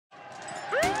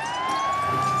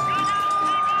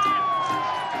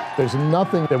There's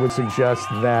nothing that would suggest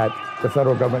that the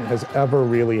federal government has ever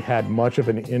really had much of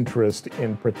an interest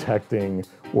in protecting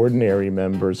ordinary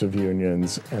members of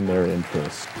unions and their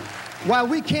interests. While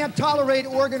we can't tolerate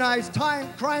organized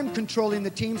crime controlling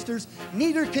the Teamsters,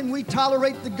 neither can we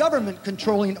tolerate the government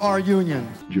controlling our union.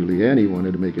 Giuliani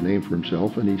wanted to make a name for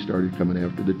himself, and he started coming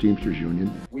after the Teamsters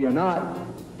Union. We are not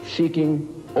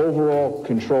seeking overall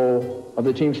control of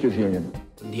the Teamsters Union.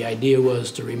 The idea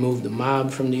was to remove the mob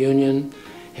from the union,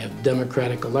 have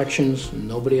democratic elections, and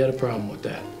nobody had a problem with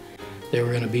that. They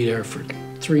were going to be there for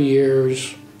 3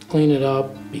 years, clean it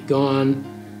up, be gone.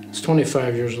 It's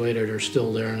 25 years later, they're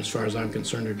still there, and as far as I'm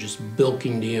concerned, they're just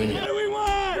bilking the union. What do we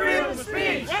want? Freedom of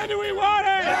speech! When do we want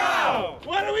it? Now!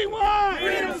 What do we want?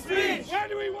 Freedom of speech! When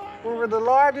do we want it? We were the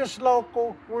largest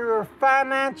local. We were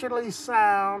financially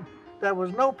sound. There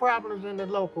was no problems in the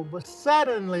local, but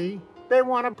suddenly they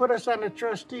want to put us under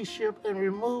trusteeship and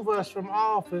remove us from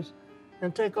office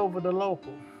and take over the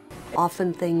local.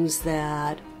 Often things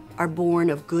that are born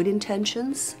of good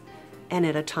intentions and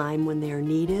at a time when they're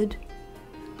needed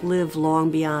live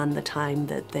long beyond the time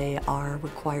that they are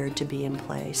required to be in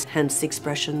place. Hence the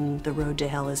expression, the road to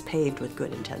hell is paved with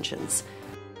good intentions.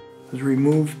 I was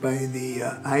removed by the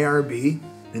IRB,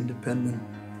 Independent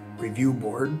Review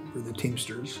Board for the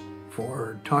Teamsters,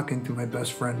 for talking to my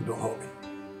best friend, Bill Hogan.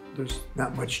 There's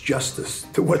not much justice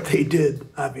to what they did,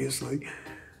 obviously.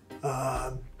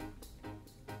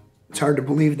 It's hard to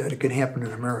believe that it could happen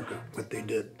in America, what they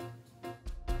did.